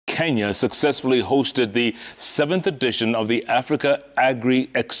Kenya successfully hosted the 7th edition of the Africa Agri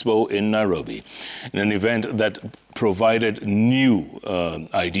Expo in Nairobi, in an event that provided new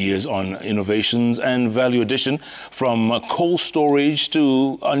ideas on innovations and value addition, from cold storage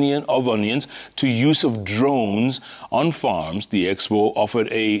to onions to use of drones on farms. The expo offered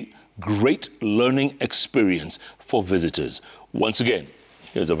a great learning experience for visitors. Once again,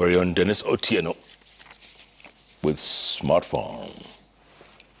 here's our very own Denis Otieno with Smart Farm.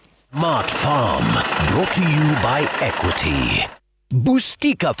 Smart Farm, brought to you by Equity.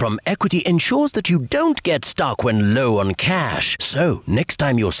 Boostika from Equity ensures that you don't get stuck when low on cash. So, next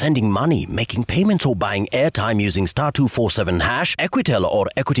time you're sending money, making payments or buying airtime using *247#, Equitel or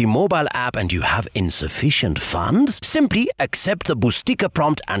Equity mobile app, and you have insufficient funds, simply accept the Boostika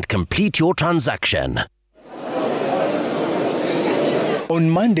prompt and complete your transaction. On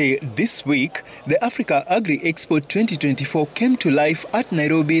Monday this week, the Africa Agri Expo 2024 came to life at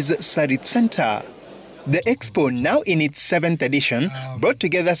Nairobi's Sarit Center. The expo, now in its 7th edition, brought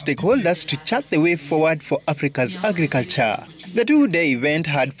together stakeholders to chart the way forward for Africa's agriculture. The two-day event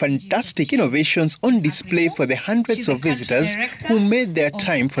had fantastic innovations on display for the hundreds of visitors who made their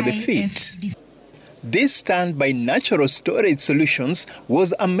time for the feat. This stand by Natural Storage Solutions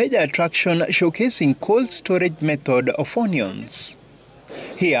was a major attraction, showcasing cold storage method of onions.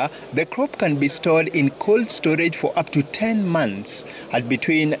 Here, the crop can be stored in cold storage for up to 10 months at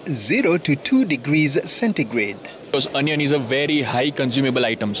between 0 to 2 degrees centigrade. Because onion is a very high consumable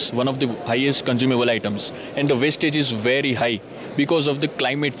items, one of the highest consumable items, and the wastage is very high because of the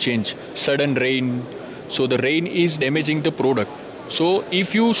climate change, sudden rain. So the rain is damaging the product. So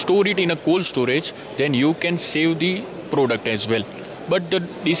if you store it in a cold storage, then you can save the product as well. But the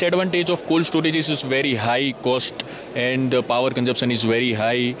disadvantage of cold storage is very high cost, and the power consumption is very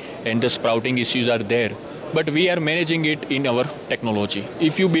high, and the sprouting issues are there. But we are managing it in our technology.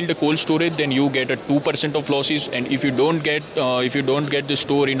 If you build a cold storage, then you get a 2% of losses, and if you don't get the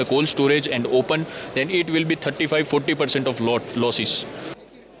store in the cold storage and open, then it will be 35-40% of losses.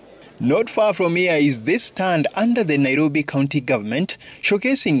 Not far from here is this stand under the Nairobi County Government,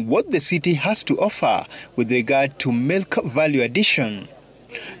 showcasing what the city has to offer with regard to milk value addition.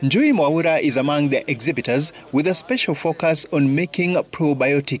 Njui Mwaura is among the exhibitors, with a special focus on making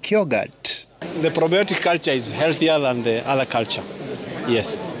probiotic yogurt. The probiotic culture is healthier than the other culture,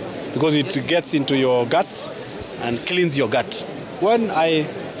 yes, because it gets into your guts and cleans your gut. When I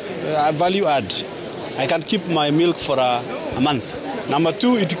value add, I can keep my milk for a month. Number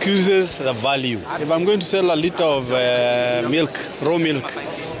two, it increases the value. If I'm going to sell a liter of milk, raw milk,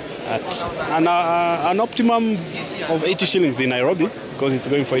 at an optimum of 80 shillings in Nairobi, because it's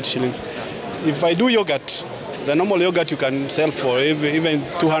going for 80 shillings. If I do yogurt, the normal yogurt you can sell for even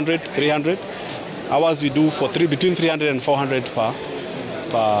 200, 300. Ours we do for between 300 and 400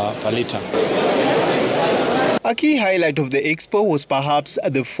 per liter. A key highlight of the expo was perhaps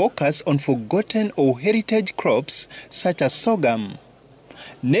the focus on forgotten or heritage crops such as sorghum.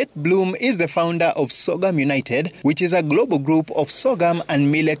 Nate Bloom is the founder of Sorghum United, which is a global group of sorghum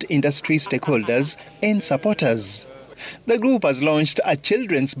and millet industry stakeholders and supporters. The group has launched a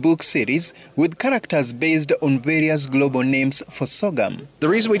children's book series with characters based on various global names for sorghum. The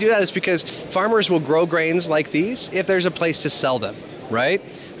reason we do that is because farmers will grow grains like these if there's a place to sell them, right?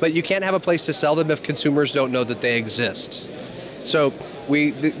 But you can't have a place to sell them if consumers don't know that they exist. So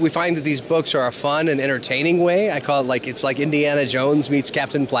we find that these books are a fun and entertaining way. I call it it's like Indiana Jones meets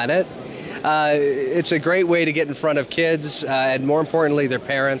Captain Planet. It's a great way to get in front of kids and, more importantly, their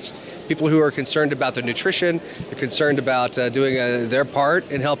parents, people who are concerned about their nutrition, they're concerned about doing their part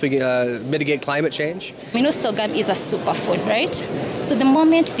in helping mitigate climate change. We know sorghum is a superfood, right? So the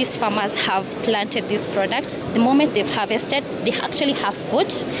moment these farmers have planted this product, the moment they've harvested, they actually have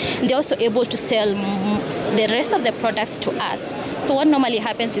food. They're also able to sell the rest of the products to us. So what normally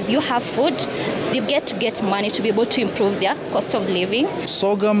happens is you have food, you get money to be able to improve their cost of living.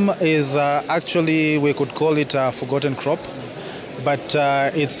 Sorghum is actually, we could call it a forgotten crop, but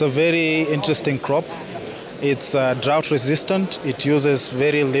it's a very interesting crop. It's drought resistant. It uses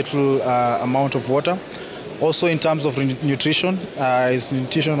very little amount of water. Also, in terms of nutrition, its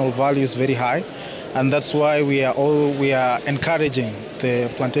nutritional value is very high, and that's why we are encouraging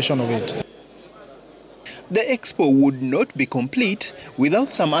the plantation of it. The expo would not be complete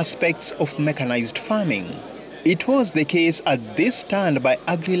without some aspects of mechanized farming. It was the case at this stand by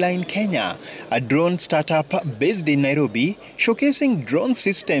AgriLine Kenya, a drone startup based in Nairobi, showcasing drone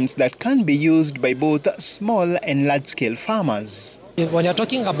systems that can be used by both small and large-scale farmers. When you're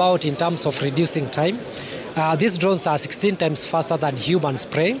talking about in terms of reducing time, these drones are 16 times faster than human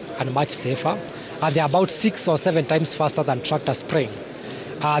spraying and much safer. They're about 6 or 7 times faster than tractor spraying.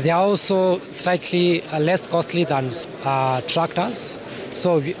 They are also slightly less costly than tractors.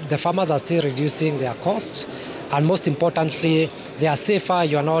 So the farmers are still reducing their cost. And most importantly, they are safer.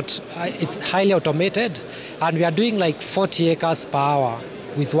 You are not, it's highly automated. And we are doing like 40 acres per hour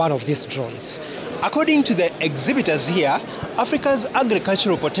with one of these drones. According to the exhibitors here, Africa's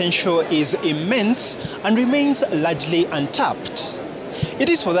agricultural potential is immense and remains largely untapped. It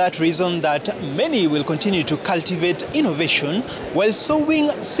is for that reason that many will continue to cultivate innovation while sowing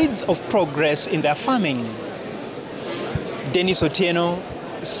seeds of progress in their farming. Denis Otieno,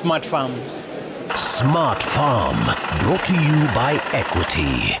 Smart Farm. Smart Farm, brought to you by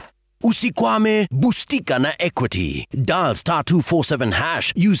Equity. Usikwame Bustika na Equity. Dial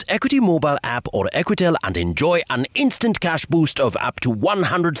 *247#, use Equity mobile app or Equitel and enjoy an instant cash boost of up to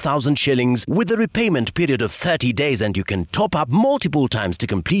 100,000 shillings with a repayment period of 30 days, and you can top up multiple times to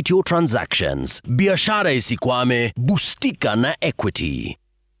complete your transactions. Biashara Isikwame Bustika na Equity.